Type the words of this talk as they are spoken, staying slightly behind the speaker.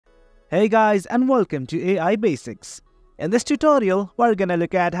Hey guys, and welcome to AI Basics. In this tutorial, we're gonna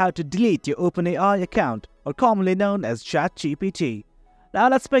look at how to delete your OpenAI account, or commonly known as ChatGPT. Now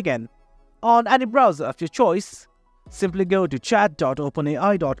let's begin. On any browser of your choice, simply go to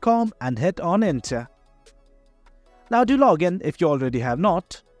chat.openai.com and hit on enter. Now do log in if you already have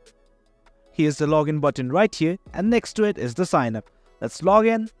not. Here's the login button right here, and next to it is the sign up. Let's log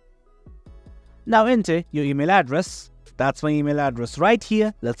in. Now enter your email address. That's my email address right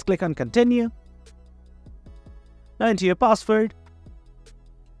here. Let's click on continue. Now enter your password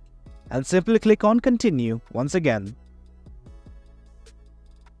and simply click on continue once again.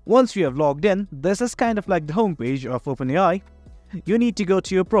 Once you have logged in, this is kind of like the homepage of OpenAI. You need to go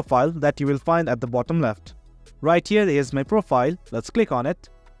to your profile that you will find at the bottom left. Right here is my profile. Let's click on it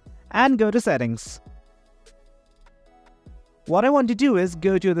and go to settings. What I want to do is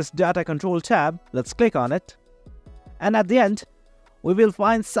go to this data control tab. Let's click on it. And at the end, we will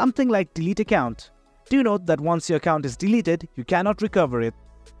find something like delete account. Do note that once your account is deleted, you cannot recover it.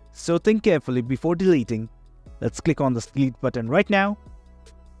 So think carefully before deleting. Let's click on this delete button right now.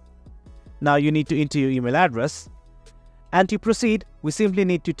 Now you need to enter your email address. And to proceed, we simply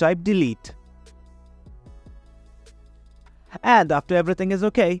need to type delete. And after everything is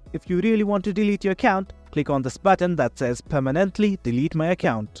okay, if you really want to delete your account, click on this button that says permanently delete my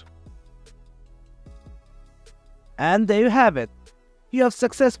account. And there you have it. You have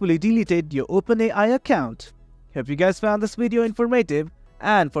successfully deleted your OpenAI account. Hope you guys found this video informative,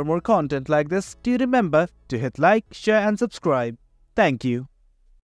 and for more content like this, do remember to hit like, share and subscribe. Thank you.